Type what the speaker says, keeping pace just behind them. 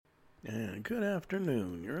And good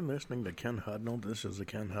afternoon. You're listening to Ken Hudnall. This is the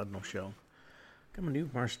Ken Hudnall Show. Coming to you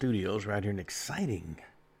from our studios right here in exciting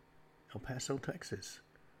El Paso, Texas.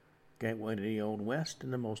 Gateway to the Old West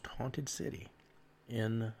and the most haunted city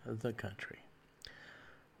in the country.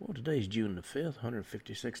 Well, today's June the 5th,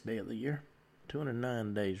 156th day of the year.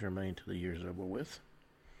 209 days remain till the year's over with.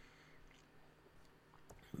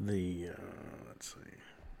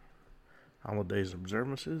 Holidays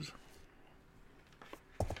observances.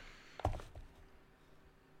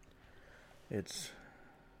 It's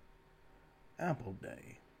Apple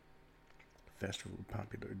Day, Festival of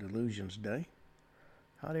Popular Delusions Day,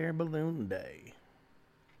 Hot Air Balloon Day.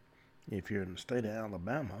 If you're in the state of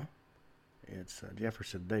Alabama, it's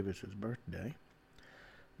Jefferson Davis's birthday,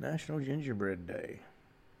 National Gingerbread Day,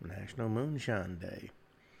 National Moonshine Day,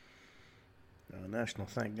 National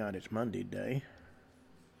Thank God It's Monday Day.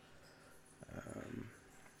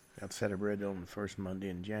 That's celebrated on the first Monday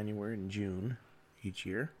in January and June each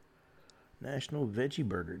year. National Veggie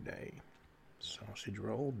Burger Day, Sausage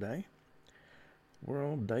Roll Day,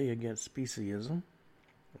 World Day Against Speciesism,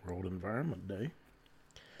 World Environment Day,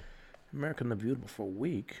 American the Beautiful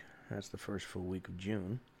Week, that's the first full week of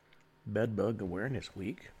June, Bedbug Awareness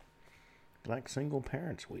Week, Black Single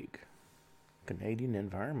Parents Week, Canadian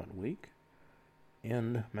Environment Week,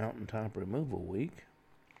 End Mountaintop Removal Week,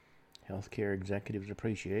 Healthcare Executives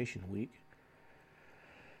Appreciation Week.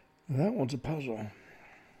 That one's a puzzle.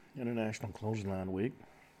 International Clothesline Week,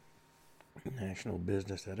 National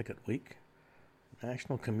Business Etiquette Week,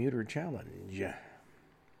 National Commuter Challenge,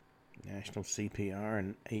 National CPR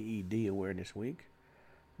and AED Awareness Week,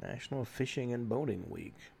 National Fishing and Boating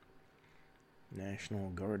Week, National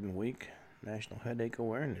Garden Week, National Headache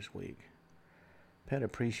Awareness Week, Pet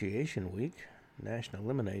Appreciation Week, National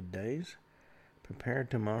Lemonade Days, Prepare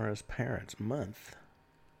Tomorrow's Parents Month,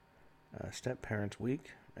 Step Parents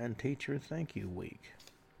Week, and Teacher Thank You Week.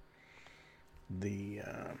 All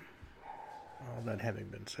that having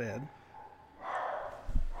been said,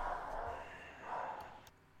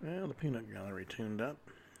 well, the peanut gallery tuned up.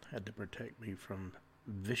 Had to protect me from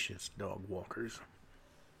vicious dog walkers.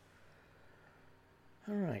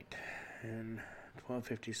 Alright, and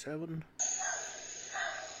 12:57.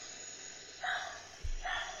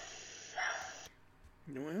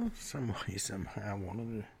 Well, some way, somehow,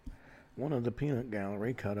 one of the peanut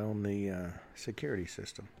gallery cut on the security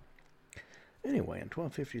system. Anyway, in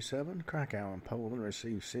 1257, Krakow and Poland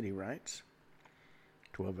received city rights.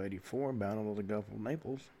 1284, Battle of the Gulf of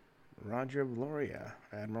Naples. Roger of Loria,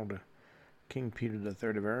 Admiral to King Peter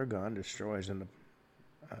III of Aragon, destroys the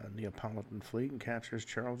Neapolitan fleet and captures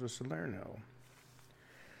Charles of Salerno.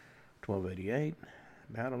 1288,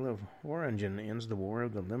 Battle of Orangen ends the War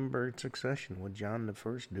of the Limburg Succession, with John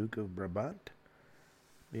I, Duke of Brabant,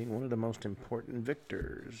 being one of the most important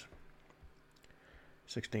victors.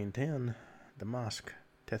 1610, the Mosque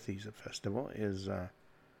Tethys Festival is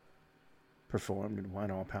performed at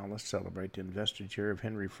Whitehall Palace to celebrate the investiture of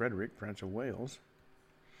Henry Frederick, Prince of Wales.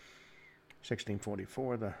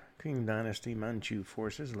 1644, the Qing Dynasty Manchu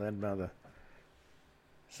forces, led by the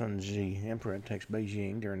Sunji Emperor, takes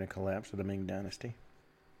Beijing during the collapse of the Ming Dynasty.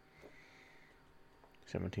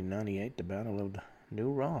 1798, the Battle of the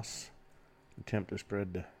New Ross, attempt to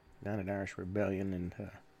spread the United Irish Rebellion, and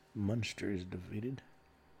Munster is defeated.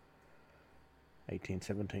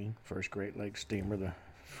 1817, first Great Lakes steamer, the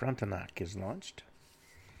Frontenac, is launched.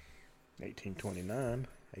 1829,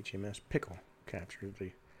 HMS Pickle captures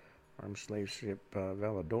the armed slave ship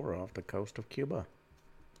Valadora off the coast of Cuba.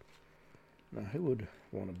 Now, who would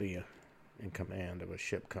want to be in command of a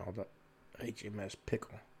ship called the HMS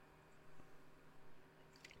Pickle?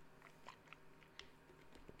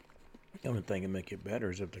 The only thing that would make it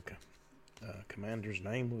better is if the commander's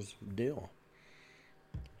name was Dill.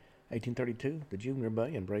 1832, the June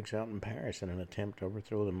Rebellion breaks out in Paris in an attempt to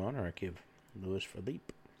overthrow the monarchy of Louis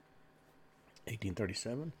Philippe.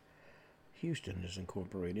 1837, Houston is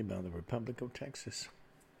incorporated by the Republic of Texas.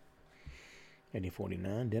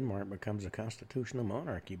 1849, Denmark becomes a constitutional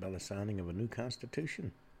monarchy by the signing of a new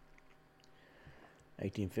constitution.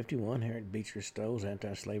 1851, Harriet Beecher Stowe's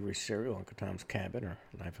anti-slavery serial, Uncle Tom's Cabin, or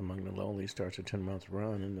Life Among the Lowly, starts a 10-month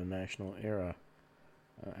run in the National Era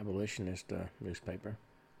abolitionist newspaper.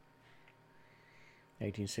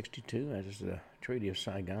 1862, as the Treaty of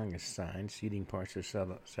Saigon is signed, ceding parts of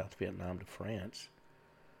South Vietnam to France.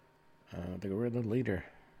 The guerrilla leader,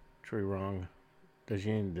 Truong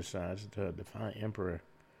Dajin, decides to defy Emperor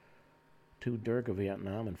Tu Dirk of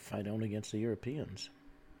Vietnam and fight on against the Europeans.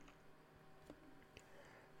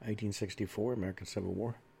 1864, American Civil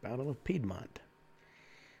War, Battle of Piedmont.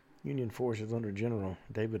 Union forces under General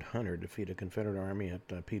David Hunter defeated a Confederate army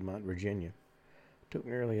at Piedmont, Virginia. Took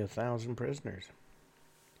nearly 1,000 prisoners.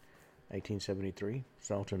 1873,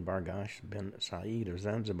 Sultan Bargash bin Said of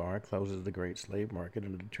Zanzibar closes the great slave market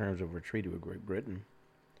under the terms of a treaty with Great Britain.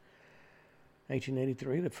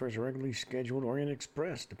 1883, the first regularly scheduled Orient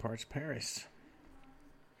Express departs Paris.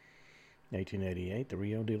 1888, the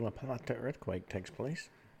Rio de la Plata earthquake takes place.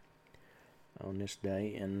 On this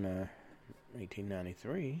day in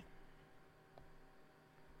 1893,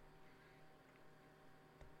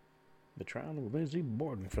 the trial of Lizzie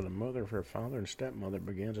Borden for the murder of her father and stepmother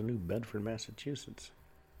begins in New Bedford, Massachusetts.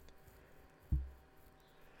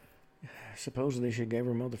 Supposedly she gave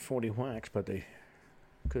her mother 40 whacks, but they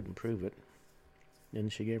couldn't prove it. Then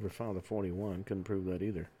she gave her father 41, couldn't prove that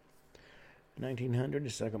either. 1900, the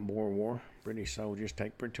Second Boer War, British soldiers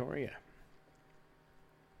take Pretoria.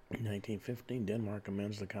 1915, Denmark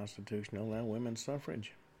amends the Constitution to allow women's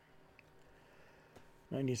suffrage.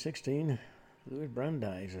 1916, Louis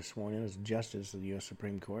Brandeis is sworn in as Justice of the U.S.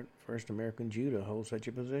 Supreme Court, first American Jew to hold such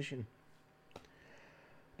a position.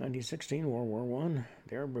 1916, World War I,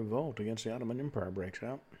 the Arab revolt against the Ottoman Empire breaks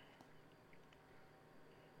out,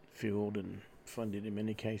 fueled and funded in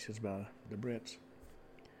many cases by the Brits.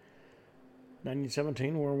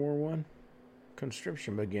 1917, World War I,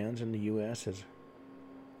 conscription begins in the U.S. as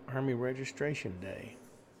Army Registration Day.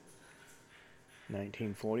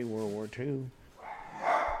 1940, World War II.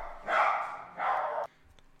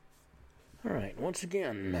 All right, once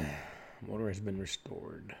again, water has been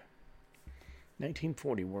restored.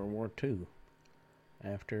 1940, World War II.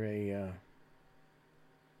 After a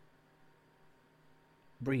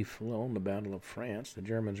brief lull in the Battle of France, the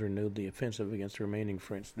Germans renewed the offensive against the remaining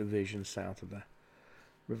French divisions south of the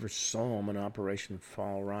River Somme in Operation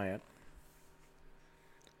Fall Riot.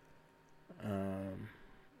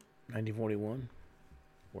 1941,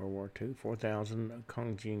 World War II. 4,000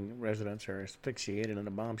 Kongjing residents are asphyxiated in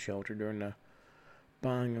a bomb shelter during the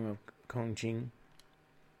bombing of Kongjing.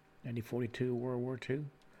 1942, World War II.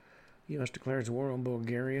 U.S. declares war on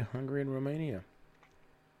Bulgaria, Hungary, and Romania.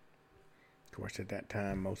 Of course, at that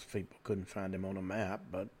time, most people couldn't find them on a map,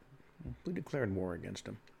 but we declared war against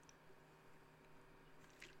them.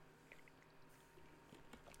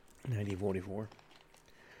 1944.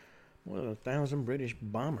 More than 1,000 British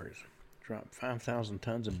bombers dropped 5,000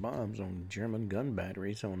 tons of bombs on German gun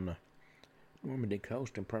batteries on the Normandy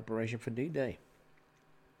coast in preparation for D-Day.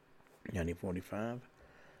 1945,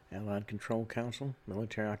 Allied Control Council,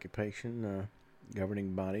 military occupation,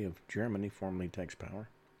 governing body of Germany, formally takes power.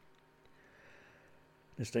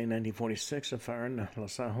 This day in 1946, a fire in the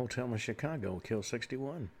LaSalle Hotel in Chicago killed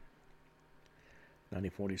 61.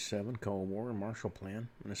 1947, Cold War and Marshall Plan.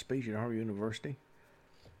 In a speech at Harvard University,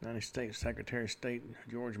 United States Secretary of State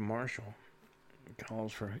George Marshall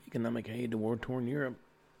calls for economic aid to war-torn Europe.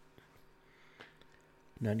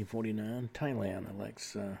 1949, Thailand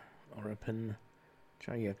elects Orapin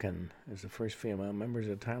Chayakan as the first female members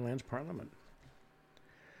of Thailand's parliament.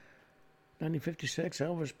 1956,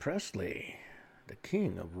 Elvis Presley, the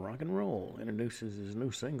king of rock and roll, introduces his new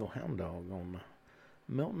single Hound Dog on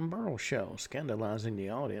the Milton Berle Show, scandalizing the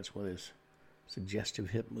audience with his suggestive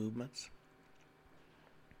hip movements.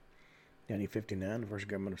 1959, the first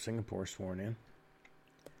government of Singapore sworn in.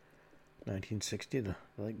 1960, the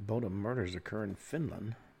Lake Boda murders occur in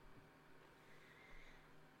Finland.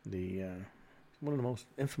 One of the most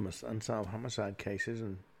infamous unsolved homicide cases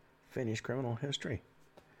in Finnish criminal history.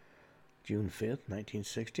 June 5th,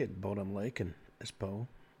 1960, at Bodom Lake in Espoo,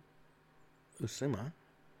 Uusimaa,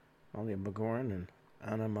 Alia Bagoran and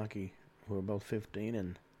Anna Maki, who were both 15,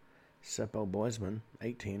 and Seppo Boisman,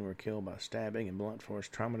 18, were killed by stabbing and blunt force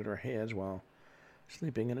trauma to their heads while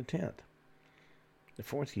sleeping in a tent. The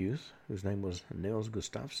fourth youth, whose name was Nils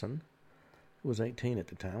Gustafsson, who was 18 at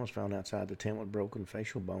the time, was found outside the tent with broken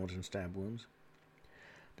facial bones and stab wounds.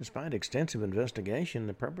 Despite extensive investigation,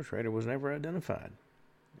 the perpetrator was never identified.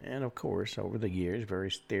 And, of course, over the years,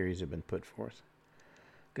 various theories have been put forth.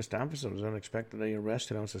 Gustafsson was unexpectedly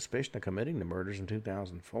arrested on suspicion of committing the murders in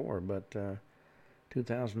 2004, but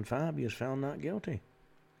 2005 he was found not guilty.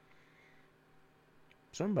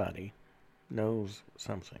 Somebody knows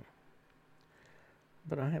something.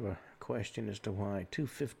 But I have a question as to why two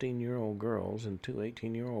 15-year-old girls and two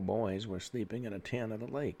 18-year-old boys were sleeping in a tent at a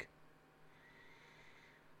lake.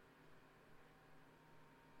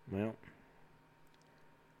 Well,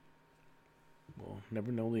 we'll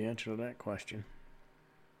never know the answer to that question.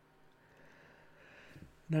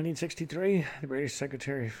 1963, the British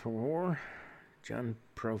Secretary for War, John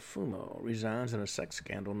Profumo, resigns in a sex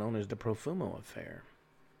scandal known as the Profumo Affair.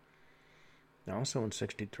 Also in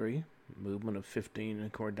 1963, movement of 15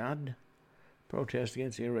 Khordad. Protest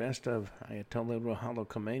against the arrest of Ayatollah Ruhollah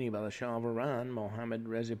Khomeini by the Shah of Iran, Mohammad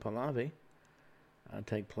Reza Pahlavi,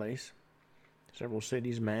 take place. Several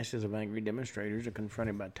cities, masses of angry demonstrators are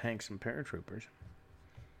confronted by tanks and paratroopers.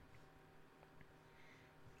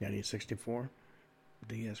 1964,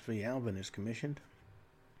 DSV Alvin is commissioned.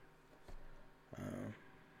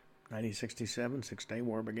 1967, Six-Day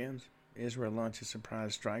War begins. Israel launches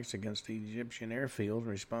surprise strikes against the Egyptian airfield in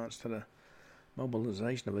response to the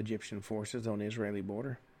mobilization of Egyptian forces on the Israeli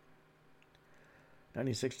border.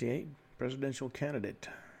 1968, presidential candidate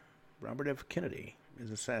Robert F. Kennedy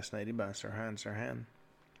is assassinated by Sirhan Sirhan.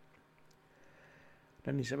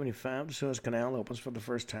 1975, the Suez Canal opens for the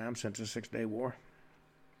first time since the Six-Day War.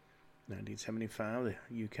 1975,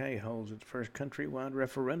 the UK holds its first countrywide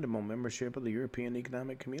referendum on membership of the European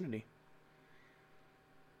Economic Community.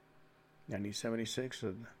 1976,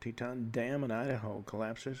 the Teton Dam in Idaho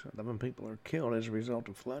collapses. 11 people are killed as a result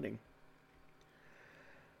of flooding.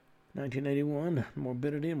 1981,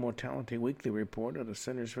 Morbidity and Mortality Weekly Report of the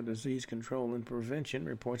Centers for Disease Control and Prevention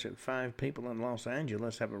reports that 5 people in Los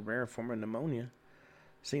Angeles have a rare form of pneumonia,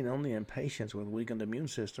 seen only in patients with weakened immune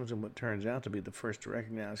systems and what turns out to be the first to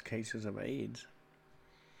recognize cases of AIDS.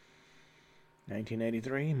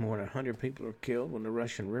 1983, more than 100 people are killed when the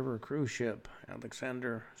Russian river cruise ship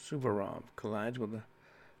Alexander Suvorov collides with the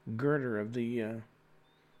girder of the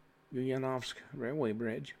Ulyanovsk railway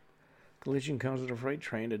bridge. Collision causes a freight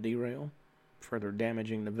train to derail, further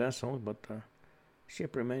damaging the vessel, but the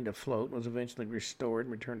ship remained afloat and was eventually restored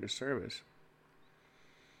and returned to service.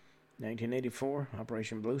 1984,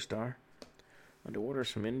 Operation Blue Star. Under orders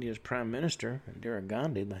from India's Prime Minister, Indira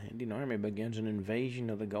Gandhi, the Indian Army begins an invasion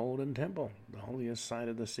of the Golden Temple, the holiest site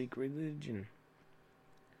of the Sikh religion.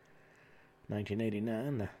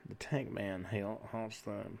 1989, the Tank Man halts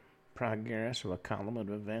the progress of a column of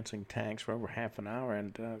advancing tanks for over half an hour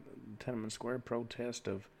in Tiananmen Square protest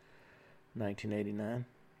of 1989.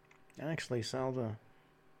 I actually saw the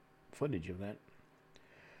footage of that.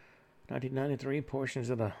 1993, portions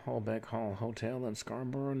of the Holbeck Hall Hotel in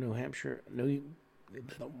Scarborough, New Hampshire,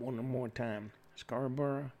 one more time,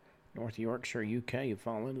 Scarborough, North Yorkshire, UK,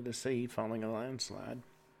 fall into the sea following a landslide.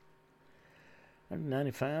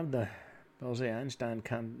 1995, the Bose-Einstein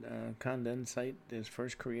condensate is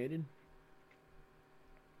first created.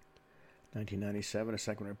 1997, the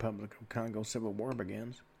Second Republic of Congo Civil War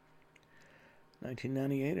begins.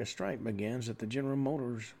 1998, a strike begins at the General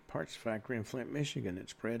Motors parts factory in Flint, Michigan. It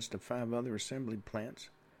spreads to 5 other assembly plants.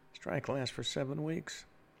 Strike lasts for 7 weeks.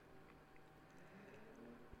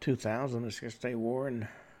 2000, the Six-Day War in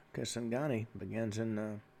Kisangani begins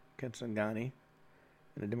in Kisangani,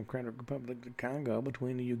 in the Democratic Republic of Congo,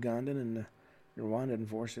 between the Ugandan and the Rwandan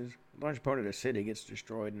forces. A large part of the city gets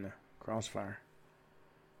destroyed in the crossfire.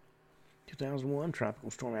 2001, Tropical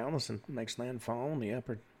Storm Allison makes landfall on the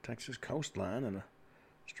upper Texas coastline in a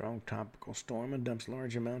strong tropical storm and dumps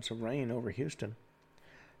large amounts of rain over Houston.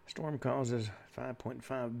 The storm causes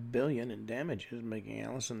 $5.5 billion in damages, making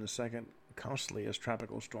Allison the second costliest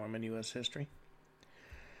tropical storm in U.S. history.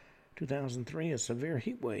 2003, a severe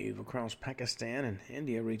heat wave across Pakistan and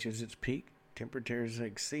India reaches its peak. Temperatures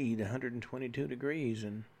exceed 122 degrees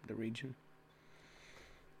in the region.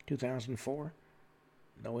 2004,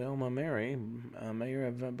 Noel Mameri, mayor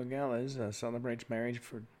of Bengales, celebrates marriage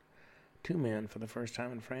for 2 men for the first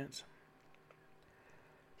time in France.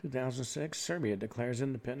 2006, Serbia declares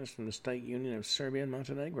independence from the State Union of Serbia and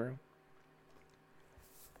Montenegro.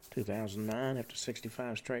 2009, after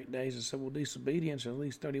 65 straight days of civil disobedience, at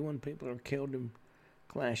least 31 people are killed in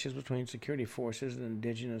clashes between security forces and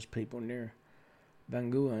indigenous people near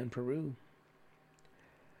Bangua in Peru.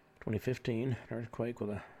 2015, an earthquake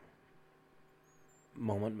with a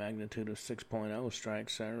moment magnitude of 6.0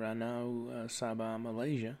 strikes Ranau, Sabah,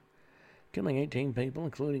 Malaysia, killing 18 people,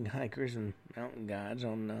 including hikers and mountain guides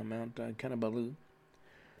on Mount Kinabalu,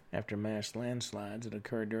 after mass landslides that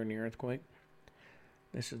occurred during the earthquake.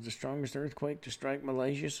 This is the strongest earthquake to strike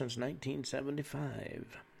Malaysia since 1975.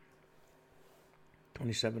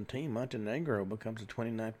 2017, Montenegro becomes the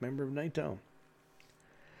 29th member of NATO.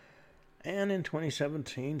 And in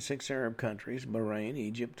 2017, 6 Arab countries, Bahrain,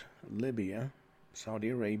 Egypt, Libya, Saudi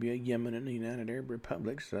Arabia, Yemen, and the United Arab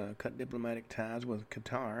Republics, cut diplomatic ties with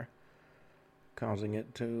Qatar, causing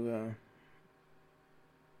it to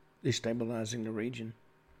destabilizing the region.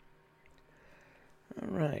 All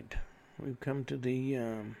right, we've come to the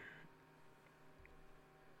end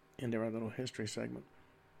of our little history segment.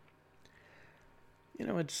 You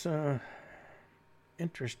know, it's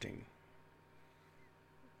interesting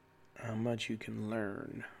how much you can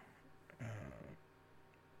learn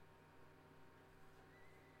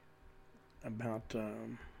about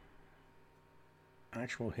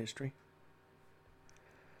actual history.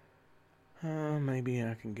 Maybe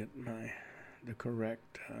I can get the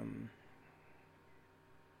correct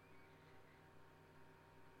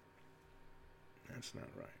that's not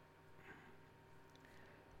right.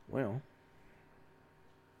 Well,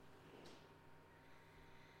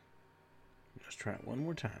 let's try it one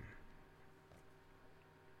more time.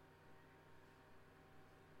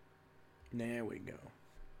 There we go.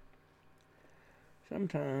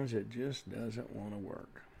 Sometimes it just doesn't want to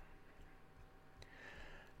work.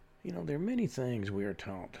 You know, there are many things we are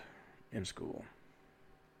taught in school.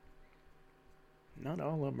 Not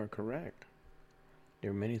all of them are correct.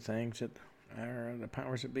 There are many things that the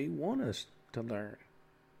powers that be want us to learn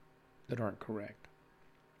that aren't correct.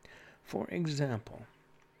 For example,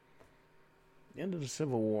 end of the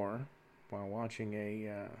Civil War, while watching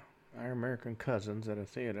our American cousins at a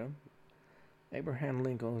theater, Abraham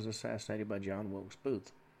Lincoln was assassinated by John WIlkes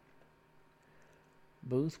Booth.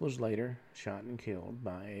 Booth was later shot and killed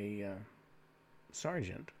by a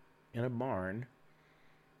sergeant in a barn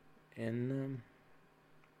in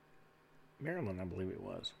Maryland, I believe it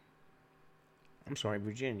was. I'm sorry,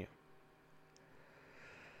 Virginia.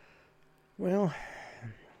 Well,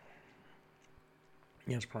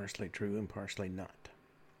 it's partially true and partially not.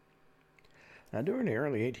 Now, during the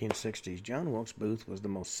early 1860s, John WIlkes Booth was the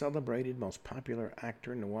most celebrated, most popular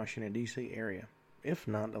actor in the Washington, D.C. area, if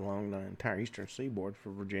not along the entire eastern seaboard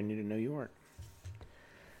from Virginia to New York.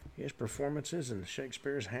 His performances in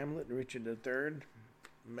Shakespeare's Hamlet and Richard III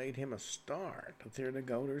made him a star to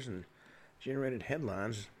theater-goers and generated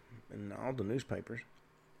headlines in all the newspapers.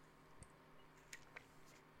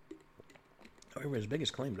 However, his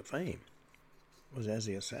biggest claim to fame was as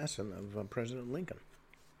the assassin of President Lincoln.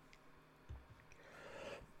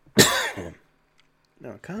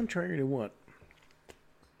 Now, contrary to what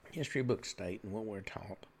history books state and what we're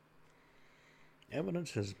taught,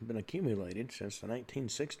 evidence has been accumulated since the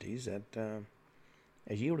 1960s that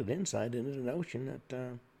has yielded insight into the notion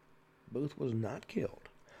that Booth was not killed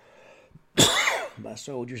by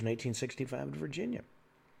soldiers in 1865 in Virginia.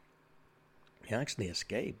 He actually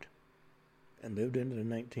escaped and lived into the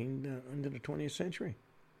 20th century.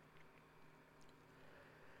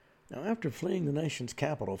 Now, after fleeing the nation's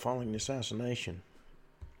capital following the assassination,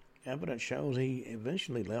 evidence shows he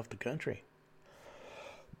eventually left the country,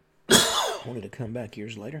 only to come back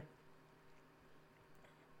years later,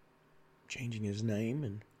 changing his name,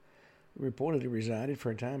 and reportedly resided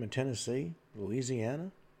for a time in Tennessee,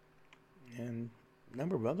 Louisiana, and a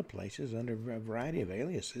number of other places under a variety of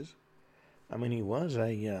aliases. I mean, he was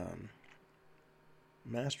a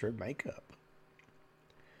master of makeup.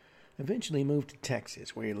 Eventually he moved to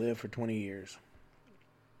Texas, where he lived for 20 years.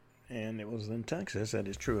 And it was in Texas that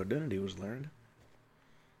his true identity was learned.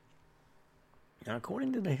 Now,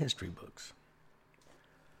 according to the history books,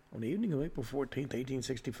 on the evening of April 14th,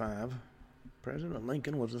 1865, President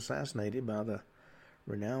Lincoln was assassinated by the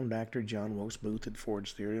renowned actor John WIlkes Booth at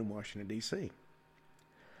Ford's Theater in Washington, D.C.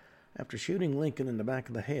 After shooting Lincoln in the back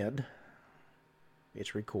of the head,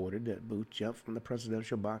 it's recorded that Booth jumped from the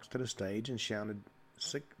presidential box to the stage and shouted,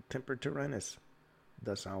 "Sic-temper tyrannis,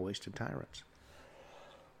 thus always to tyrants."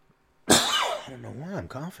 I don't know why I'm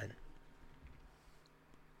coughing.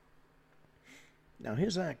 Now,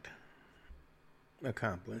 his act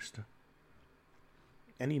accomplished,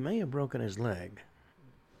 and he may have broken his leg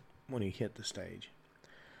when he hit the stage,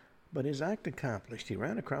 but his act accomplished, he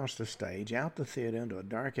ran across the stage, out the theater into a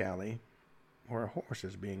dark alley where a horse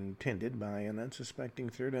is being tended by an unsuspecting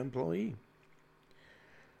theater employee.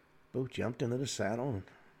 Booth jumped into the saddle and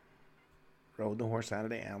rode the horse out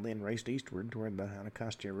of the alley and raced eastward toward the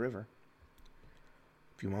Anacostia River.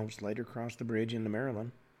 A few moments later, crossed the bridge into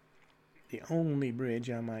Maryland. The only bridge,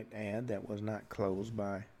 I might add, that was not closed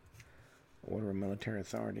by order of military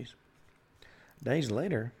authorities. Days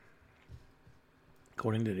later,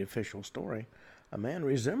 according to the official story, a man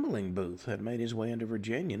resembling Booth had made his way into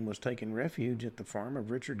Virginia and was taking refuge at the farm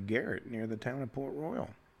of Richard Garrett near the town of Port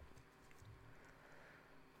Royal.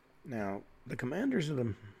 Now, the commanders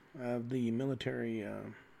of the military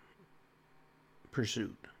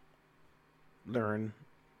pursuit learned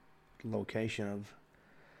the location of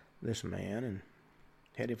this man and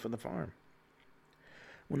headed for the farm.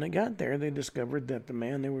 When they got there, they discovered that the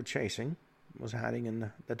man they were chasing was hiding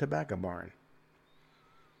in the tobacco barn.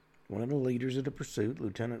 One of the leaders of the pursuit,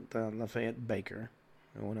 Lieutenant Lafayette Baker,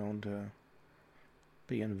 who went on to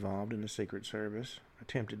be involved in the Secret Service,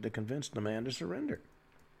 attempted to convince the man to surrender.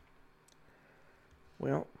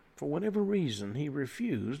 Well, for whatever reason, he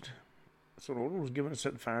refused, so the order was given to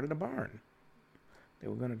set fire to the barn. They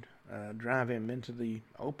were going to drive him into the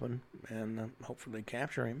open and hopefully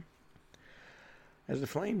capture him. As the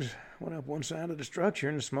flames went up one side of the structure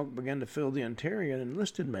and the smoke began to fill the interior, an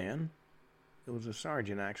enlisted man, it was a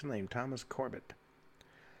sergeant actually named Thomas Corbett,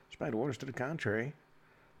 despite orders to the contrary,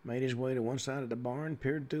 made his way to one side of the barn,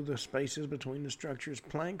 peered through the spaces between the structure's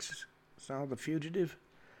planks, saw the fugitive,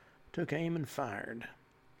 took aim and fired.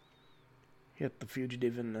 Hit the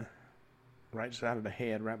fugitive in the right side of the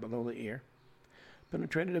head, right below the ear.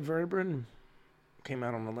 Penetrated a vertebra and came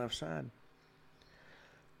out on the left side.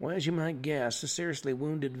 Well, as you might guess, the seriously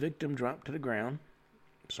wounded victim dropped to the ground.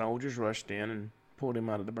 Soldiers rushed in and pulled him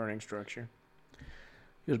out of the burning structure.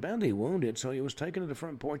 He was badly wounded, so he was taken to the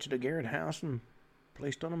front porch of the Garrett house and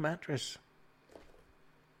placed on a mattress.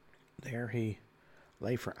 There he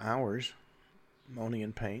lay for hours, moaning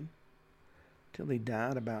in pain, till he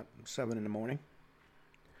died about 7 in the morning.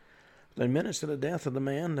 Within minutes to the death of the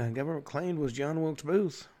man the government claimed was John WIlkes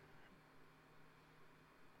Booth,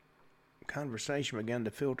 conversation began to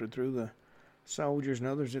filter through the soldiers and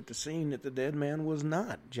others at the scene that the dead man was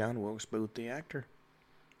not John WIlkes Booth, the actor.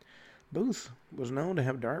 Booth was known to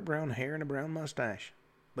have dark brown hair and a brown mustache,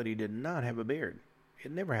 but he did not have a beard. He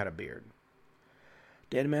had never had a beard.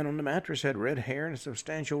 Dead man on the mattress had red hair and a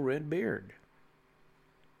substantial red beard.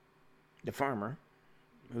 The farmer,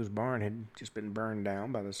 whose barn had just been burned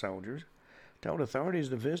down by the soldiers, told authorities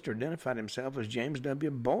the visitor identified himself as James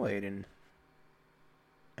W. Boyd and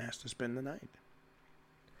asked to spend the night.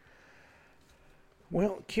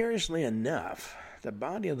 Well, curiously enough, the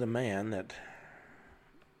body of the man that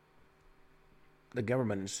the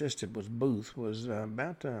government insisted was Booth was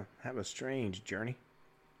about to have a strange journey.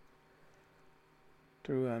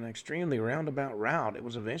 Through an extremely roundabout route, it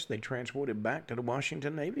was eventually transported back to the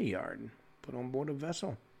Washington Navy Yard and put on board a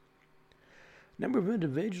vessel. A number of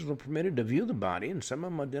individuals were permitted to view the body, and some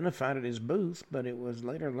of them identified it as Booth, but it was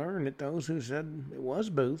later learned that those who said it was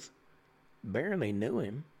Booth barely knew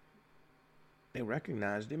him. They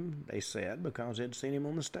recognized him, they said, because they'd seen him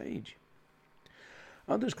on the stage.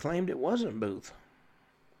 Others claimed it wasn't Booth.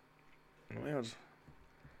 Well, it's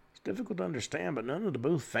difficult to understand, but none of the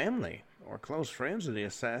Booth family or close friends of the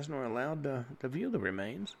assassin were allowed to view the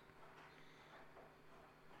remains.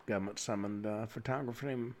 Government summoned a photographer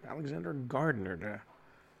named Alexander Gardner to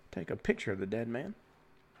take a picture of the dead man,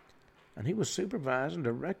 and he was supervised and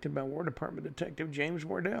directed by War Department Detective James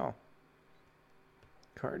Wardell.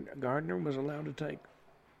 Gardner was allowed to take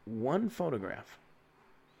one photograph.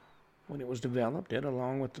 When it was developed, it,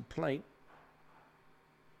 along with the plate,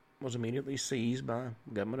 was immediately seized by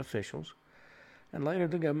government officials, and later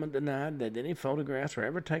the government denied that any photographs were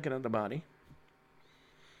ever taken of the body.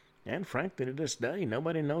 And frankly, to this day,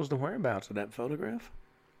 nobody knows the whereabouts of that photograph.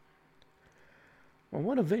 Well,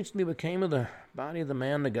 what eventually became of the body of the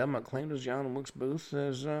man the government claimed was John WIlkes Booth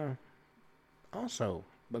has also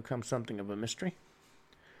become something of a mystery.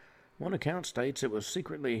 One account states it was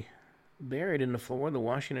secretly buried in the floor of the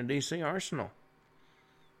Washington, D.C. arsenal.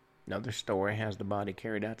 Another story has the body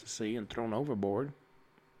carried out to sea and thrown overboard,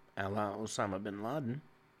 a la Osama bin Laden.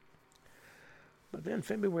 But then,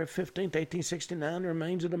 February 15, 1869, the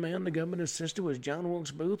remains of the man the government insisted was John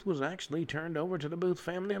WIlkes Booth was actually turned over to the Booth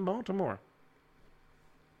family in Baltimore,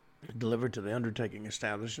 delivered to the undertaking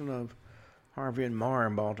establishment of Harvey and Marr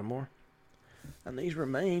in Baltimore. And these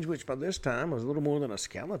remains, which by this time was little more than a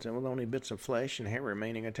skeleton with only bits of flesh and hair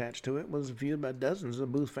remaining attached to it, was viewed by dozens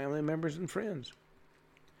of Booth family members and friends.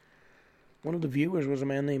 One of the viewers was a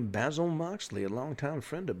man named Basil Moxley, a longtime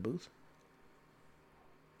friend of Booth.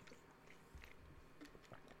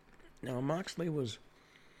 Now, Moxley was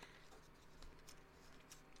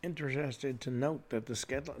interested to note that the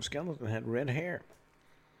skeleton had red hair.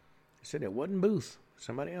 He said it wasn't Booth,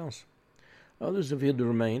 somebody else. Others who viewed the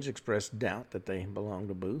remains expressed doubt that they belonged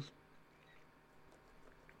to Booth.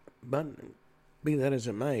 But, be that as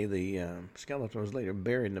it may, the skeleton was later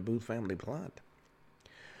buried in the Booth family plot.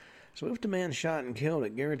 So if the man shot and killed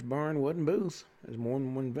at Garrett's barn wasn't Booth, as more and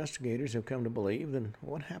more investigators have come to believe, then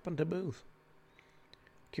what happened to Booth?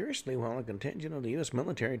 Curiously, while a contingent of the U.S.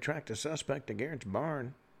 military tracked a suspect to Garrett's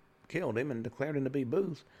barn, killed him, and declared him to be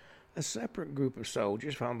Booth, a separate group of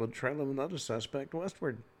soldiers followed the trail of another suspect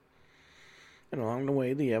westward. And along the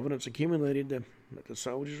way, the evidence accumulated that the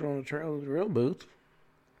soldiers were on the trail of the real Booth,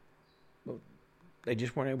 but they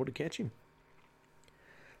just weren't able to catch him.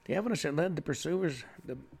 The evidence that led the pursuers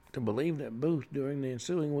to believe that Booth, during the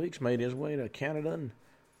ensuing weeks, made his way to Canada and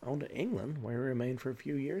on to England, where he remained for a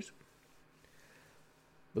few years.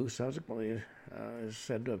 Booth subsequently is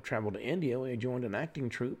said to have traveled to India, where he joined an acting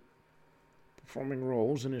troupe, performing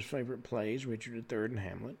roles in his favorite plays, Richard III and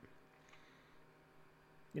Hamlet.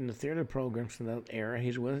 In the theater programs from that era,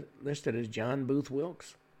 he's listed as John Booth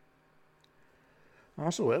Wilkes.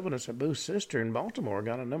 Also, evidence that Booth's sister in Baltimore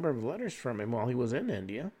got a number of letters from him while he was in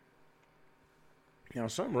India. Now,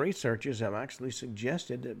 some researchers have actually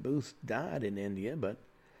suggested that Booth died in India, but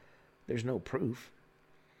there's no proof.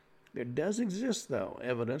 There does exist, though,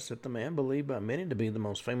 evidence that the man believed by many to be the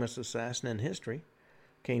most famous assassin in history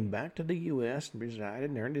came back to the U.S. and resided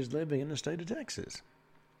and earned his living in the state of Texas.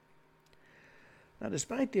 Now,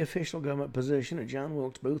 despite the official government position that John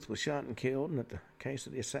Wilkes Booth was shot and killed and that the case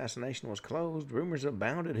of the assassination was closed, rumors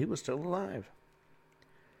abounded he was still alive.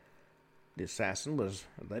 The assassin was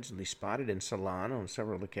allegedly spotted in Ceylon on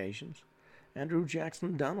several occasions. Andrew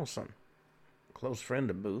Jackson Donaldson, a close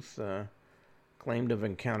friend of Booth, claimed to have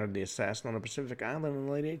encountered the assassin on a Pacific island in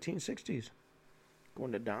the late 1860s.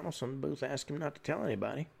 According to Donaldson, Booth asked him not to tell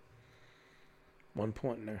anybody. At one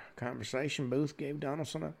point in the conversation, Booth gave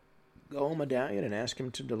Donaldson a gold medallion and asked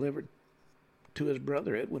him to deliver it to his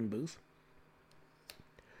brother, Edwin Booth.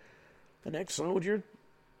 An ex-soldier,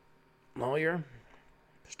 lawyer,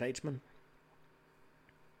 statesman,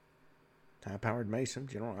 high-powered Mason,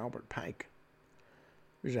 General Albert Pike,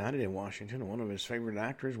 resided in Washington. One of his favorite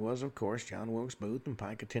actors was, of course, John Wilkes Booth, and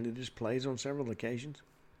Pike attended his plays on several occasions.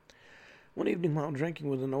 One evening, while drinking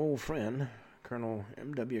with an old friend, Colonel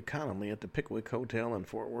M.W. Connolly, at the Pickwick Hotel in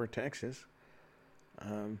Fort Worth, Texas,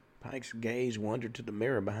 Pike's gaze wandered to the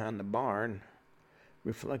mirror behind the bar, and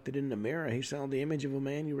reflected in the mirror, he saw the image of a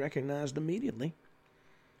man he recognized immediately.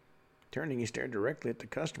 Turning, he stared directly at the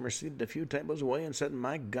customer seated a few tables away and said,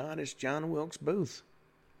 "My God, it's John Wilkes Booth."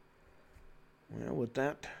 Well, with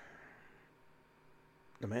that,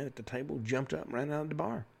 the man at the table jumped up and ran out of the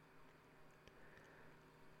bar.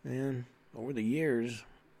 And over the years,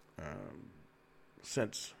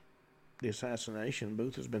 since the assassination,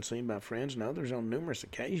 Booth has been seen by friends and others on numerous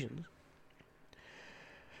occasions.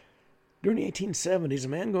 During the 1870s, a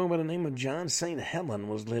man going by the name of John St. Helen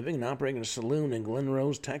was living and operating a saloon in Glen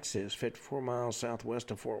Rose, Texas, 54 miles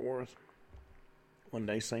southwest of Fort Worth. One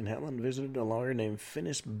day, St. Helen visited a lawyer named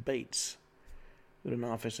Finis Bates, who had an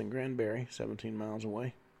office in Granbury, 17 miles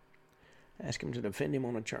away. Asked him to defend him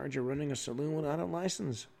on a charge of running a saloon without a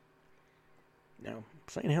license. Now,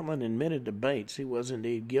 St. Helen admitted to Bates he was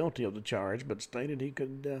indeed guilty of the charge, but stated he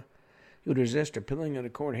would resist appealing at a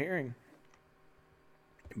court hearing.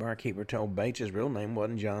 The barkeeper told Bates his real name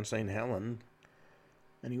wasn't John St. Helen,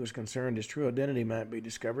 and he was concerned his true identity might be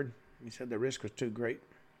discovered. He said the risk was too great.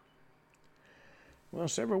 Well,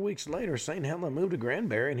 several weeks later, St. Helen moved to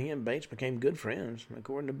Granbury, and he and Bates became good friends.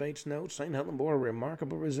 According to Bates' notes, St. Helen bore a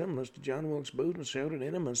remarkable resemblance to John Wilkes Booth and showed an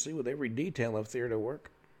intimacy with every detail of theater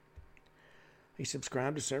work. He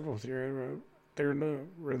subscribed to several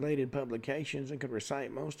theater-related publications and could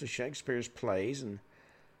recite most of Shakespeare's plays and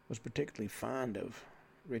was particularly fond of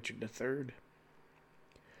Richard III.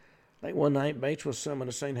 Late one night, Bates was summoned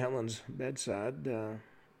to St. Helen's bedside.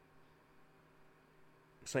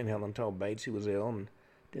 St. Helen told Bates he was ill and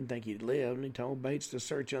didn't think he'd live, and he told Bates to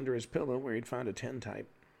search under his pillow where he'd find a tintype.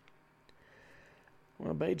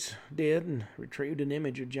 Well, Bates did and retrieved an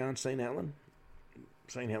image of John St. Helen.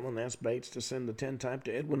 St. Helen asked Bates to send the tintype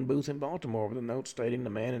to Edwin Booth in Baltimore with a note stating the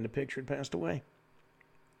man in the picture had passed away.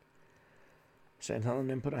 St. Helen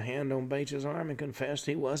then put a hand on Bates' arm and confessed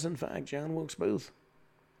he was, in fact, John Wilkes Booth,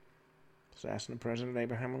 assassin of President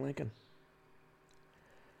Abraham Lincoln.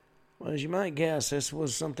 Well, as you might guess, this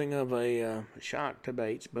was something of a shock to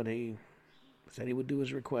Bates, but he said he would do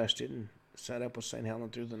as requested and sat up with St. Helen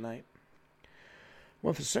through the night.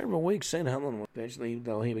 Well, for several weeks, St. Helen, eventually,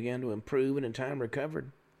 though he began to improve and in time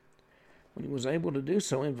recovered. When he was able to do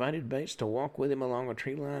so, he invited Bates to walk with him along a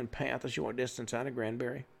tree-lined path a short distance out of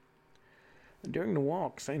Granbury. And during the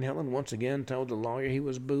walk, St. Helen once again told the lawyer he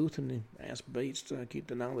was Booth, and he asked Bates to keep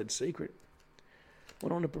the knowledge secret.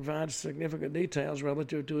 Went on to provide significant details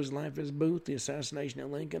relative to his life as Booth, the assassination of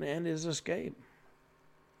Lincoln, and his escape.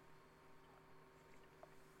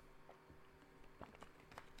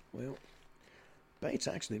 Well, Bates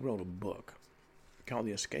actually wrote a book called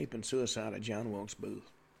The Escape and Suicide of John Wilkes Booth.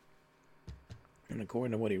 And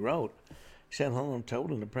according to what he wrote, St. Helen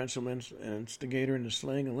told him the principal instigator in the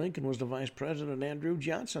slaying of Lincoln was the Vice President Andrew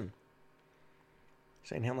Johnson.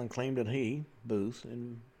 St. Helen claimed that he, Booth,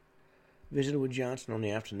 visited with Johnson on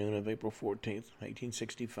the afternoon of April 14th,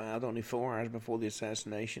 1865, only 4 hours before the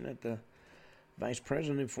assassination. That the Vice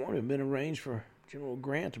President informed him it had been arranged for General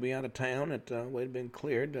Grant to be out of town, that way had been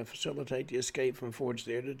cleared to facilitate the escape from Ford's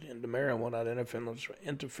Theater into Maryland without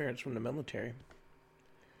interference from the military.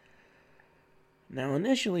 Now,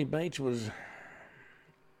 initially, Bates was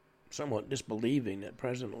somewhat disbelieving that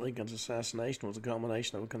President Lincoln's assassination was a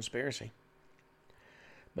culmination of a conspiracy.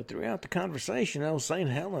 But throughout the conversation, old St.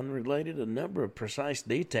 Helen related a number of precise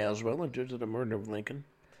details relative to the murder of Lincoln,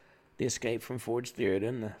 the escape from Ford's Theater,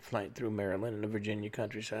 and the flight through Maryland and the Virginia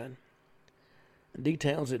countryside.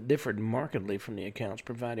 Details that differed markedly from the accounts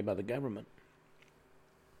provided by the government.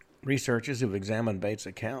 Researchers who've examined Bates'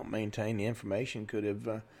 account maintain the information could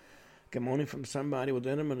have come only from somebody with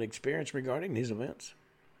intimate experience regarding these events.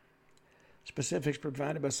 Specifics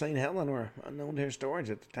provided by St. Helen were unknown to historians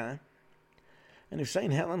at the time. And if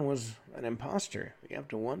St. Helen was an impostor, you have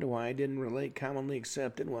to wonder why he didn't relate commonly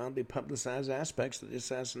accepted, widely publicized aspects of the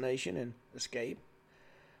assassination and escape,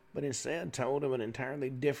 but instead told of an entirely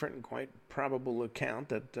different and quite probable account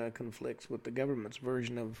that conflicts with the government's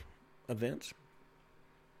version of events.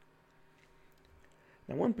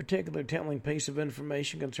 Now, one particular telling piece of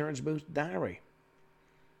information concerns Booth's diary.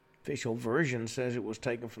 Official version says it was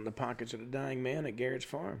taken from the pockets of the dying man at Garrett's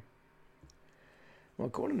farm. Well,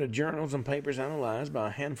 according to journals and papers analyzed by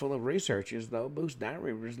a handful of researchers, though, Booth's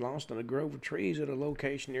diary was lost in a grove of trees at a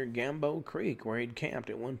location near Gamboa Creek, where he'd camped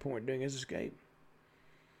at one point during his escape.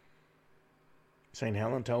 St.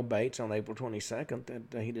 Helen told Bates on April 22nd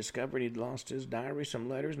that he discovered he'd lost his diary, some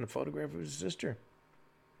letters, and a photograph of his sister.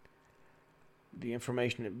 The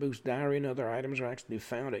information that Booth's diary and other items were actually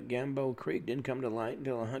found at Gamboa Creek didn't come to light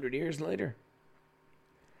until 100 years later.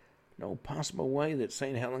 No possible way that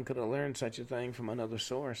St. Helen could have learned such a thing from another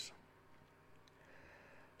source.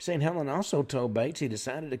 St. Helen also told Bates he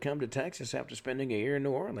decided to come to Texas after spending a year in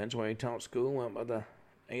New Orleans, where he taught school and went by the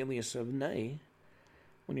alias of Nay.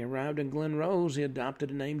 When he arrived in Glen Rose, he adopted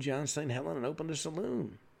the name John St. Helen and opened a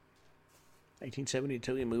saloon.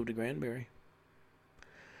 1872, he moved to Granbury.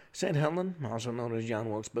 St. Helen, also known as John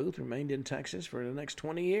WIlkes Booth, remained in Texas for the next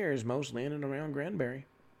 20 years, mostly in and around Granbury.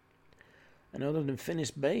 And other than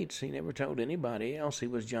Finis Bates, he never told anybody else he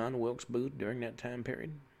was John WIlkes Booth during that time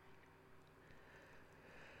period.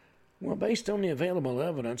 Well, based on the available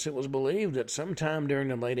evidence, it was believed that sometime during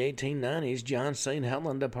the late 1890s, John St.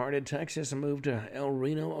 Helen departed Texas and moved to El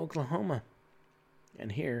Reno, Oklahoma.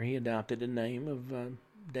 And here he adopted the name of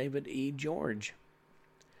David E. George.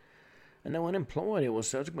 And though unemployed, it was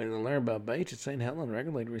subsequently learned by Bates that St. Helen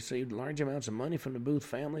regularly received large amounts of money from the Booth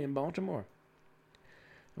family in Baltimore.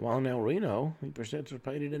 While in El Reno, he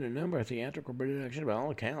participated in a number of theatrical productions, by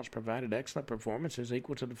all accounts provided excellent performances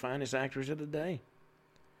equal to the finest actors of the day.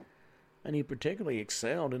 And he particularly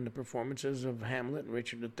excelled in the performances of Hamlet and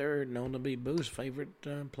Richard III, known to be Booth's favorite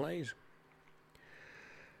plays.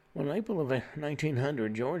 Well, in April of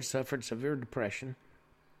 1900, George suffered severe depression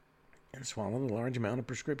and swallowed a large amount of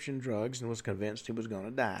prescription drugs and was convinced he was going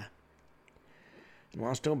to die. And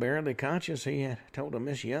while still barely conscious, he had told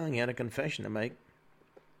Miss Young he had a confession to make.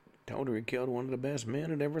 Told her he killed one of the best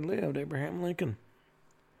men that ever lived, Abraham Lincoln.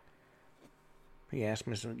 He asked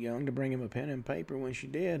Miss Young to bring him a pen and paper. When she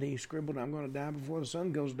did, he scribbled, "I'm going to die before the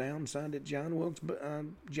sun goes down," and signed it J.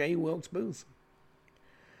 WIlkes Booth.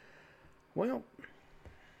 Well,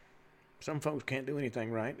 some folks can't do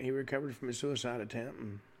anything right. He recovered from his suicide attempt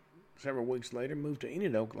and several weeks later moved to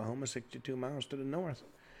Enid, Oklahoma, 62 miles to the north.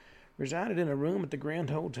 Resided in a room at the Grand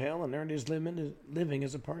Hotel and earned his living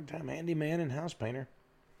as a part-time handyman and house painter.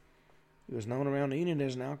 He was known around Enid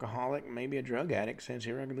as an alcoholic, maybe a drug addict, since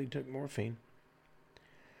he regularly took morphine.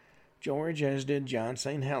 George, as did John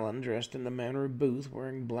St. Helen, dressed in the manner of Booth,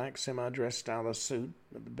 wearing black semi-dress style suit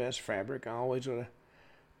with the best fabric, always with a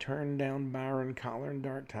turned-down Byron collar and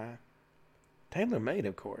dark tie. Tailor-made,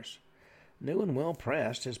 of course. New and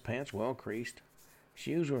well-pressed, his pants well-creased.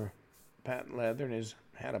 Shoes were patent leather, and his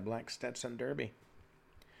hat a black Stetson derby.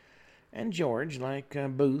 And George, like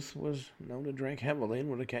Booth, was known to drink heavily and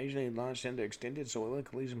would occasionally launch into extended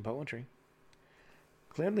soliloquies and poetry.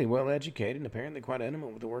 Clearly well-educated and apparently quite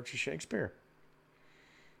intimate with the works of Shakespeare.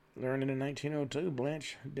 Learned in 1902,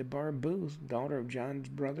 Blanche DeBar Booth, daughter of John's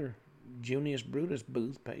brother, Junius Brutus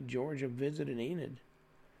Booth, paid George a visit in Enid.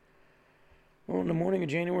 Well, on the morning of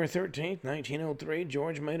January 13th, 1903,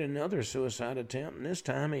 George made another suicide attempt, and this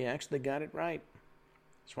time he actually got it right.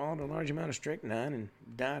 Swallowed a large amount of strychnine and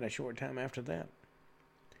died a short time after that.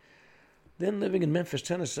 Then, living in Memphis,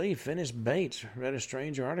 Tennessee, Finis Bates read a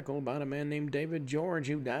strange article about a man named David George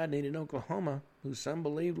who died in Oklahoma, who some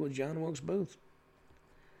believed was John Wilkes Booth.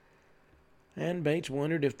 And Bates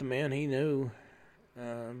wondered if the man he knew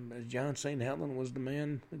as John St. Helen was the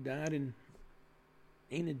man who died in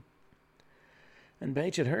Enid. And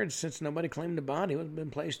Bates had heard since nobody claimed the body, it had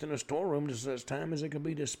been placed in a storeroom to such time as it could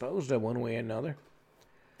be disposed of one way or another.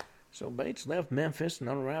 So Bates left Memphis and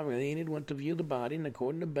on arriving at Enid went to view the body, and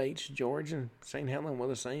according to Bates, George and St. Helen were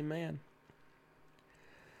the same man.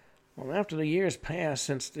 Well, after the years passed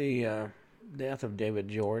since the death of David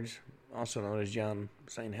George, also known as John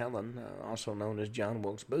St. Helen, also known as John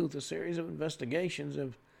WIlkes Booth, a series of investigations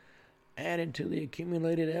have added to the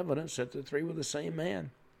accumulated evidence that the three were the same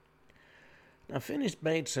man. Now, Phineas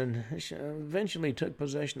Bates eventually took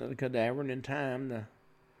possession of the cadaver, and in time,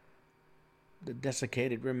 the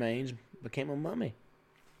desiccated remains became a mummy.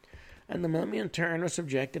 And the mummy, in turn, was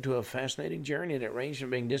subjected to a fascinating journey that ranged from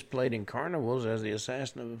being displayed in carnivals as the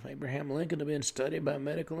assassin of Abraham Lincoln to being studied by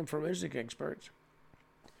medical and forensic experts.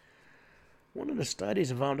 One of the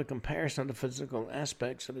studies involved a comparison of the physical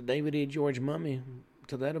aspects of the David E. George mummy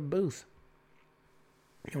to that of Booth.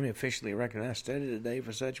 The only officially recognized study today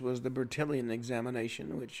for such was the Bertillon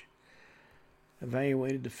examination, which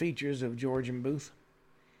evaluated the features of George and Booth,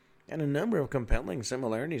 and a number of compelling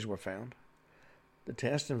similarities were found. The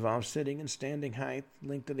test involved sitting and standing height,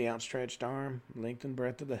 length of the outstretched arm, length and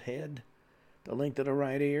breadth of the head, the length of the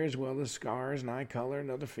right ear, as well as scars and eye color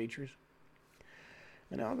and other features.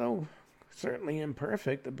 And although certainly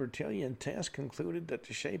imperfect, the Bertillon test concluded that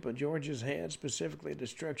the shape of George's head, specifically the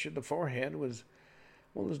structure of the forehead, was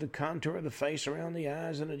well as the contour of the face around the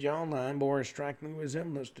eyes and the jawline, bore a striking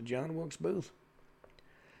resemblance to John WIlkes Booth.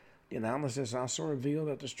 The analysis also revealed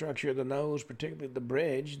that the structure of the nose, particularly the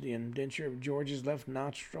bridge, the indenture of George's left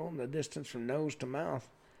nostril, and the distance from nose to mouth,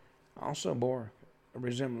 also bore a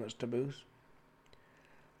resemblance to Booth's.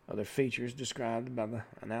 Other features described by the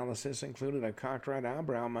analysis included a cocked right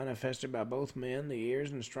eyebrow manifested by both men, the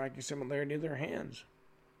ears, and the striking similarity of their hands.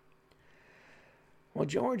 Well,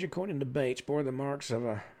 George, according to Bates, bore the marks of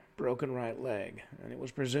a broken right leg, and it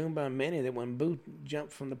was presumed by many that when Booth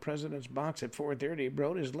jumped from the president's box at 4:30, he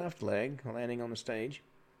broke his left leg, landing on the stage.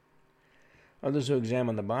 Others who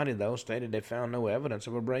examined the body, though, stated they found no evidence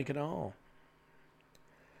of a break at all.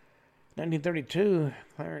 In 1932,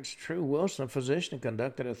 Clarence True Wilson, a physician,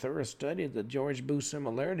 conducted a thorough study of the George Booth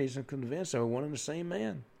similarities and convinced they were one and the same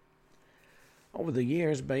man. Over the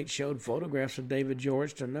years, Bates showed photographs of David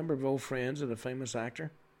George to a number of old friends of the famous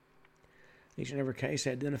actor. Each and every case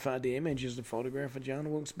identified the image as the photograph of John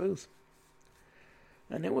WIlkes Booth.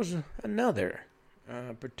 And there was another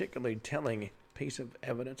particularly telling piece of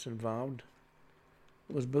evidence involved.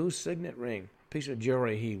 It was Booth's signet ring, a piece of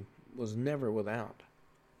jewelry he was never without.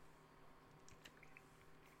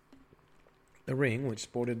 The ring, which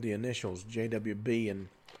sported the initials JWB in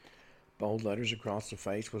bold letters across the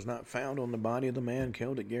face, was not found on the body of the man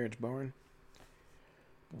killed at Garrett's barn,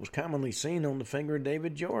 but was commonly seen on the finger of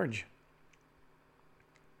David George.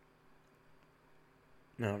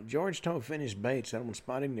 Now, George told Phineas Bates that when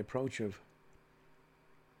spotting the approach of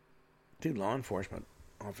two law enforcement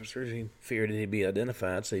officers, he feared that he'd be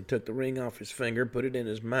identified, so he took the ring off his finger, put it in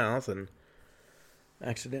his mouth, and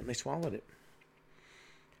accidentally swallowed it.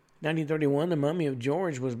 In 1931, the mummy of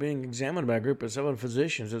George was being examined by a group of 7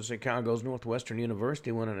 physicians at Chicago's Northwestern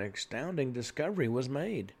University when an astounding discovery was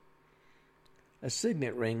made. A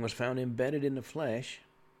signet ring was found embedded in the flesh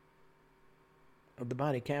of the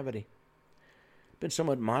body cavity. Been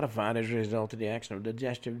somewhat modified as a result of the action of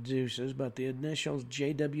digestive juices, but the initials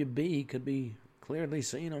JWB could be clearly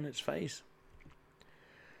seen on its face.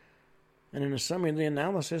 And in a summary of the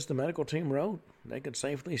analysis, the medical team wrote, they could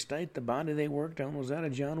safely state the body they worked on was that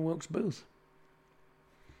of John WIlkes Booth.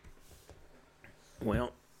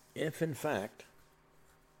 Well, if in fact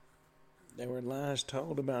there were lies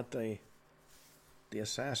told about the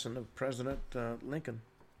assassin of President Lincoln,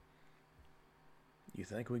 you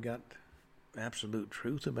think we got absolute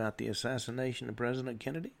truth about the assassination of President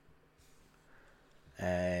Kennedy?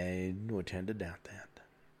 I would tend to doubt that.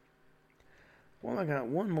 Well, I got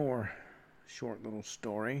one more short little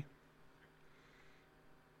story.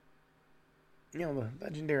 You know, the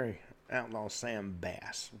legendary outlaw Sam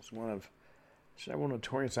Bass was one of several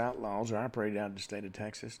notorious outlaws who operated out of the state of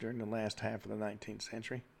Texas during the last half of the 19th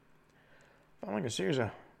century. Following a series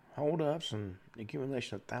of hold-ups and the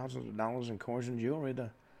accumulation of thousands of dollars in coins and jewelry, the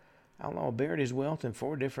outlaw buried his wealth in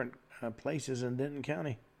 4 different places in Denton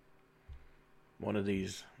County. One of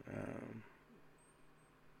these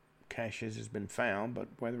caches has been found, but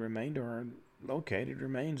where the remainder are located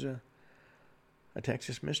remains a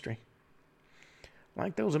Texas mystery.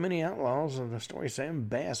 Like those of many outlaws, the story of Sam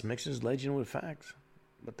Bass mixes legend with facts,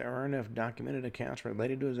 but there are enough documented accounts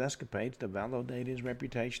related to his escapades to validate his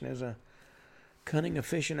reputation as a cunning,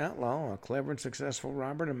 efficient outlaw, a clever and successful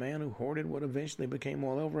robber, and a man who hoarded what eventually became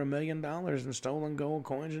well over $1 million in stolen gold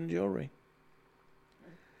coins and jewelry.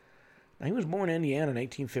 Now, he was born in Indiana in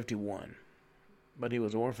 1851, but he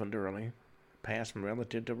was orphaned early, passed from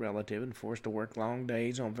relative to relative, and forced to work long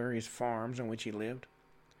days on various farms on which he lived.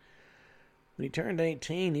 When he turned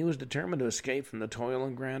 18, he was determined to escape from the toil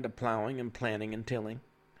and grind of plowing and planting and tilling.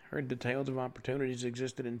 heard the tales of opportunities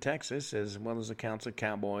existed in Texas, as well as accounts of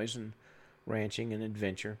cowboys and ranching and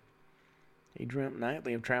adventure. He dreamt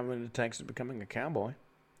nightly of traveling to Texas, becoming a cowboy.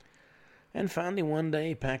 And finally, one day,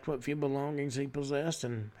 he packed what few belongings he possessed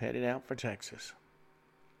and headed out for Texas.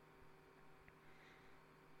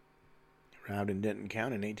 He arrived in Denton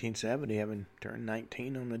County in 1870, having turned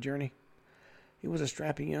 19 on the journey. He was a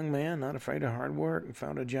strapping young man, not afraid of hard work, and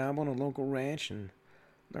found a job on a local ranch and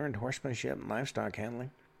learned horsemanship and livestock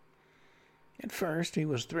handling. At first, he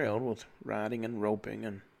was thrilled with riding and roping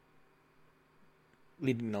and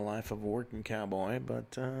leading the life of a working cowboy,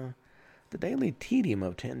 but the daily tedium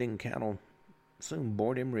of tending cattle soon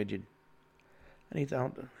bored him rigid,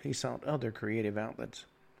 and he sought other creative outlets.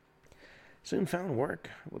 Soon found work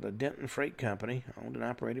with a Denton freight company owned and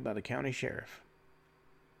operated by the county sheriff.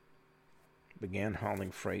 Began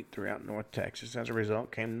hauling freight throughout North Texas. As a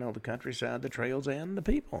result, came to know the countryside, the trails, and the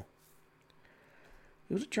people.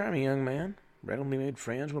 He was a charming young man, readily made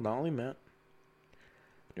friends with all he met.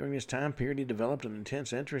 During this time period, he developed an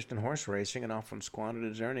intense interest in horse racing and often squandered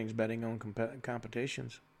his earnings betting on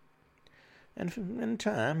competitions. And in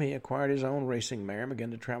time, he acquired his own racing mare and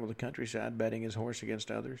began to travel the countryside betting his horse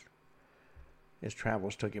against others. His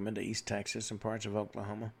travels took him into East Texas and parts of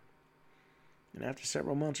Oklahoma. And after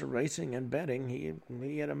several months of racing and betting,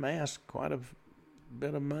 he had amassed quite a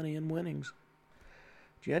bit of money in winnings.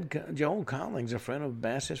 Joel Collins, a friend of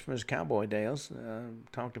Bass's from his cowboy days,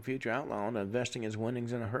 talked a future outlaw into investing his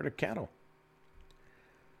winnings in a herd of cattle.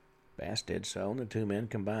 Bass did so, and the two men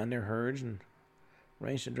combined their herds and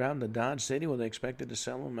arranged to drive them to Dodge City, where they expected to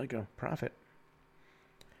sell and make a profit.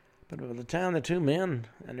 But by the time the two men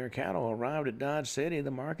and their cattle arrived at Dodge City,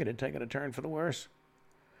 the market had taken a turn for the worse.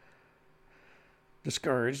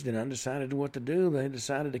 Discouraged and undecided what to do, they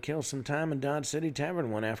decided to kill some time in Dodge City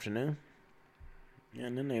Tavern one afternoon.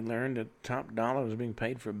 And then they learned that top dollar was being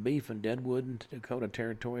paid for beef in Deadwood and Dakota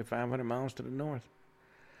Territory, 500 miles to the north.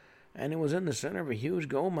 And it was in the center of a huge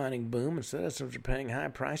gold mining boom, and citizens were paying high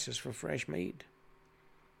prices for fresh meat.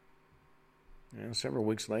 Several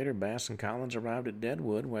weeks later, Bass and Collins arrived at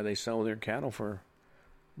Deadwood, where they sold their cattle for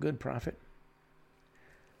good profit.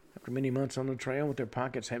 After many months on the trail with their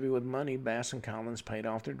pockets heavy with money, Bass and Collins paid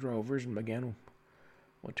off their drovers and began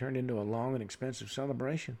what turned into a long and expensive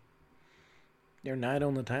celebration. Their night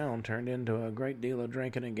on the town turned into a great deal of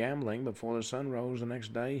drinking and gambling. Before the sun rose the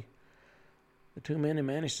next day, the two men had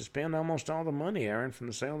managed to spend almost all the money earned from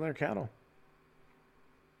the sale of their cattle.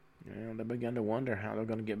 They began to wonder how they were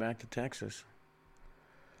going to get back to Texas.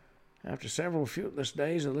 After several fruitless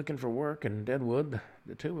days of looking for work in Deadwood,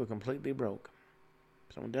 the two were completely broke.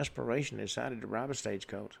 So in desperation, they decided to rob a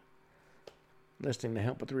stagecoach. Enlisting the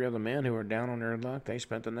help of three other men who were down on their luck, they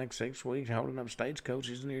spent the next 6 weeks holding up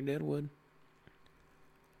stagecoaches near Deadwood.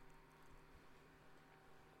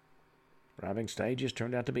 Robbing stages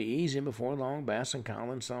turned out to be easy, and before long, Bass and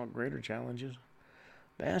Collins saw greater challenges.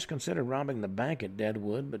 Bass considered robbing the bank at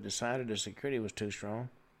Deadwood, but decided the security was too strong.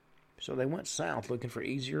 So they went south looking for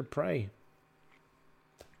easier prey.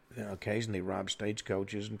 They occasionally robbed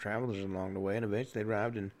stagecoaches and travelers along the way, and eventually they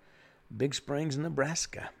arrived in Big Springs,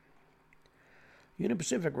 Nebraska. Union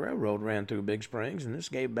Pacific Railroad ran through Big Springs, and this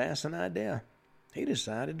gave Bass an idea. He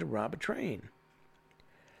decided to rob a train.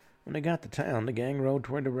 When they got to town, the gang rode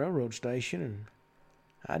toward the railroad station, and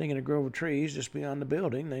hiding in a grove of trees just beyond the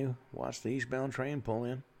building, they watched the eastbound train pull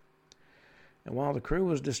in. And while the crew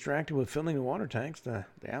was distracted with filling the water tanks, the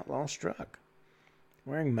outlaws struck.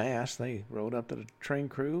 Wearing masks, they rode up to the train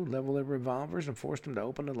crew, leveled their revolvers, and forced them to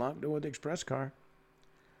open the locked door of the express car.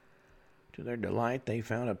 To their delight, they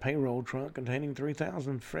found a payroll trunk containing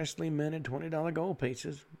 3,000 freshly minted $20 gold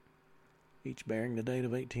pieces, each bearing the date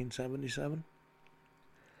of 1877.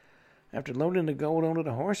 After loading the gold onto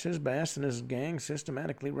the horses, Bass and his gang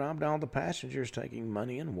systematically robbed all the passengers, taking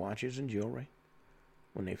money and watches and jewelry.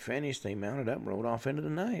 When they finished, they mounted up and rode off into the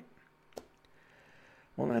night.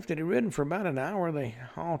 Well, after they'd ridden for about an hour, they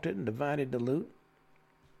halted and divided the loot.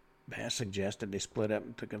 Bass suggested they split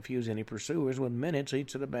up to confuse any pursuers with minutes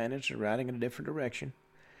each of the bandits riding in a different direction,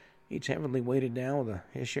 each heavily weighted down with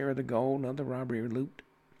his share of the gold and other robbery loot.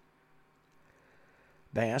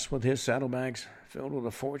 Bass, with his saddlebags filled with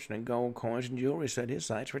a fortune in gold coins and jewelry, set his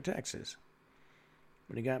sights for Texas.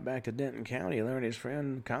 When he got back to Denton County, he learned his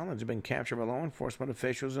friend Collins had been captured by law enforcement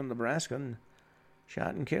officials in Nebraska and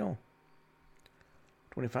shot and killed.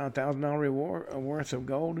 $25,000 reward worth of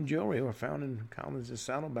gold and jewelry were found in Collins'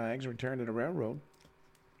 saddlebags and returned to the railroad.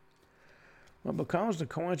 Well, because the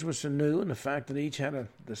coins were so new and the fact that each had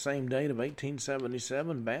the same date of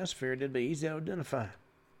 1877, Bass feared they'd be easy to identify.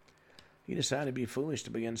 He decided it'd be foolish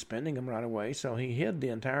to begin spending them right away, so he hid the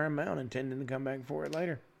entire amount, intending to come back for it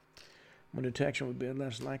later. when detection would be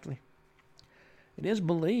less likely. It is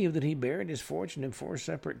believed that he buried his fortune in 4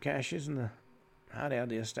 separate caches in the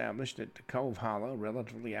hideout he established at the Cove Hollow, a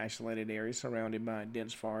relatively isolated area surrounded by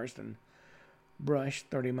dense forest and brush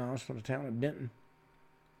 30 miles from the town of Denton.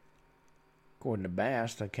 According to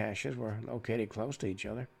Bass, the caches were located close to each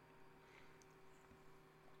other.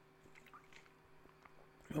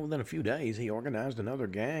 Well, within a few days, he organized another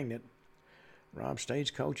gang that robbed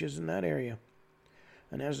stagecoaches in that area.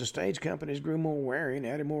 And as the stage companies grew more wary and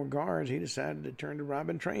added more guards, he decided to turn to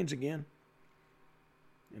robbing trains again.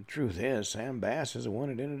 And the truth is, Sam Bass is the one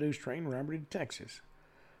that introduced train robbery to Texas.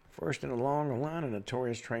 First in a long line of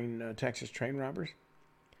notorious Texas train robbers.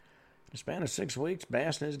 In the span of 6 weeks,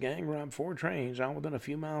 Bass and his gang robbed 4 trains, all within a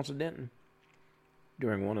few miles of Denton.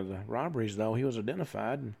 During one of the robberies, though, he was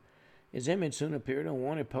identified, and his image soon appeared on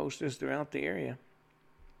wanted posters throughout the area.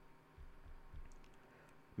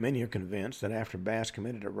 Many are convinced that after Bass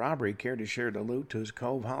committed a robbery, he carried his share of the loot to his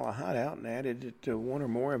Cove Hollow hideout and added it to one or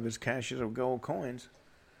more of his caches of gold coins.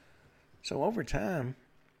 So over time,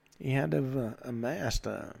 he had to have amassed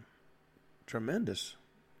a tremendous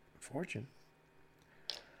fortune.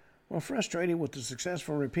 Well, frustrated with the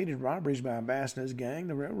successful repeated robberies by Bass and his gang,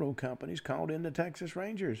 the railroad companies called in the Texas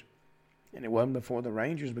Rangers. And it wasn't before the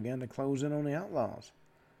Rangers began to close in on the outlaws.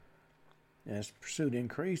 As pursuit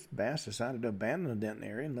increased, Bass decided to abandon the Denton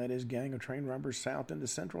area and led his gang of train robbers south into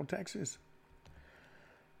central Texas.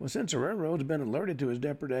 Well, since the railroads had been alerted to his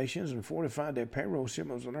depredations and fortified their payroll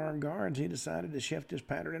shipments with armed guards, he decided to shift his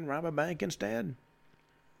pattern and rob a bank instead.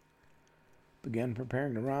 Began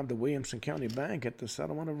preparing to rob the Williamson County Bank at the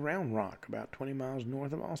settlement of Round Rock, about 20 miles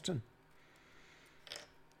north of Austin.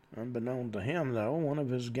 Unbeknown to him, though, one of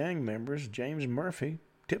his gang members, James Murphy,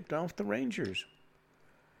 tipped off the Rangers.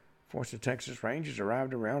 Forced the Texas Rangers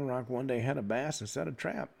arrived at Round Rock one day ahead of Bass and set a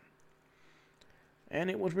trap. And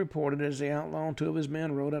it was reported as the outlaw and 2 of his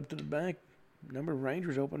men rode up to the bank, a number of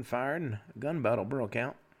Rangers opened fire and a gun battle broke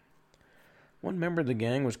out. One member of the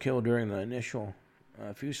gang was killed during the initial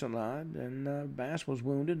fusillade, and Bass was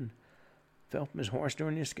wounded and fell from his horse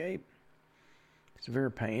during the escape. Severe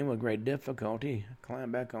pain with great difficulty, he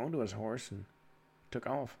climbed back onto his horse and took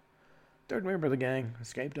off. 3rd member of the gang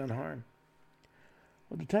escaped unharmed.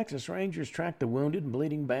 Well, the Texas Rangers tracked the wounded and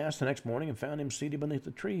bleeding Bass the next morning and found him seated beneath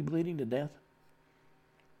a tree, bleeding to death.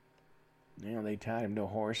 Now they tied him to a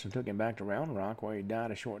horse and took him back to Round Rock, where he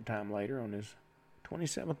died a short time later on his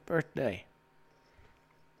 27th birthday.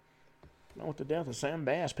 Now, with the death of Sam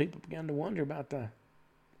Bass, people began to wonder about the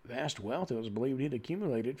vast wealth it was believed he'd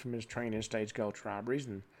accumulated from his train and stagecoach robberies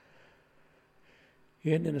and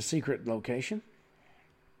hidden in a secret location.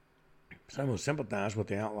 Some who sympathized with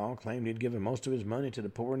the outlaw claimed he'd given most of his money to the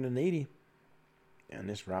poor and the needy. And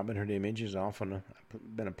this Robin Hood image has often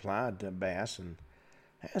been applied to Bass and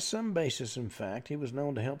has some basis in fact. He was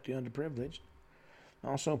known to help the underprivileged.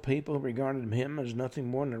 Also, people regarded him as nothing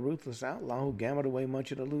more than a ruthless outlaw who gambled away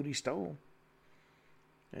much of the loot he stole.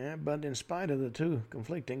 But in spite of the 2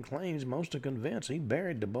 conflicting claims, most are convinced he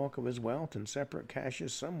buried the bulk of his wealth in separate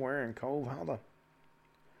caches somewhere in Cove Hollow.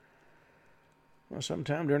 Well,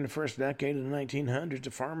 sometime during the first decade of the 1900s,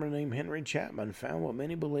 a farmer named Henry Chapman found what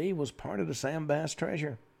many believe was part of the Sam Bass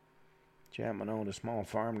treasure. Chapman owned a small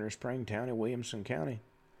farm near Springtown in Williamson County.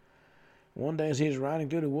 One day, as he was riding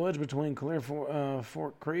through the woods between Clear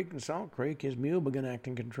Fork Creek and Salt Creek, his mule began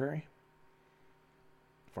acting contrary.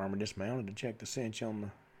 The farmer dismounted to check the cinch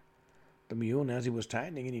on the mule, and as he was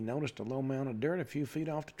tightening it, he noticed a low mound of dirt a few feet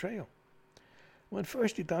off the trail. Well, at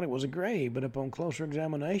first he thought it was a grave, but upon closer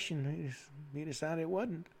examination, he decided it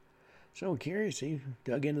wasn't. So curious, he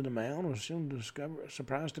dug into the mound and was soon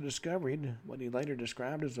surprised to discover what he later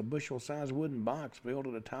described as a bushel-sized wooden box filled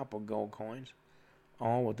to the top with gold coins,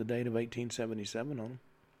 all with the date of 1877 on them.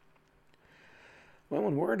 Well,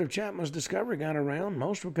 when word of Chapman's discovery got around,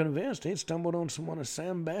 most were convinced he'd stumbled on one of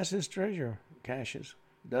Sam Bass's treasure caches.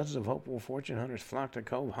 Dozens of hopeful fortune hunters flocked to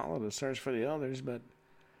Cove Hollow to search for the others, but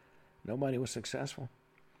nobody was successful.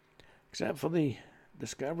 Except for the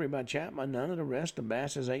discovery by Chapman, none of the rest of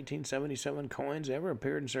Bass's 1877 coins ever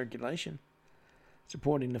appeared in circulation,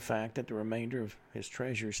 supporting the fact that the remainder of his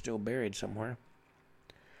treasure is still buried somewhere.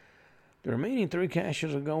 The remaining 3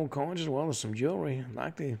 caches of gold coins, as well as some jewelry,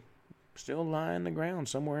 likely still lie in the ground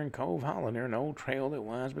somewhere in Cove Hollow near an old trail that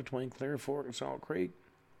winds between Clear Fork and Salt Creek.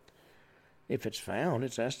 If it's found,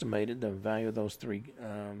 it's estimated the value of those 3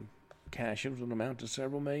 caches would amount to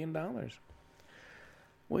several $1 million,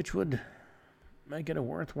 which would make it a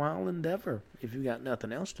worthwhile endeavor if you got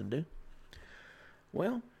nothing else to do.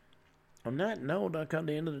 Well, on that note, I come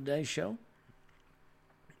to the end of today's show.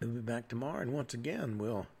 We'll be back tomorrow, and once again,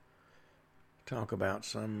 we'll talk about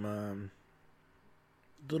some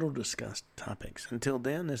little discussed topics. Until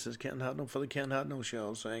then, this is Ken Hudnall for the Ken Hudnall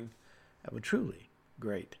Show saying, have a truly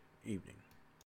great evening.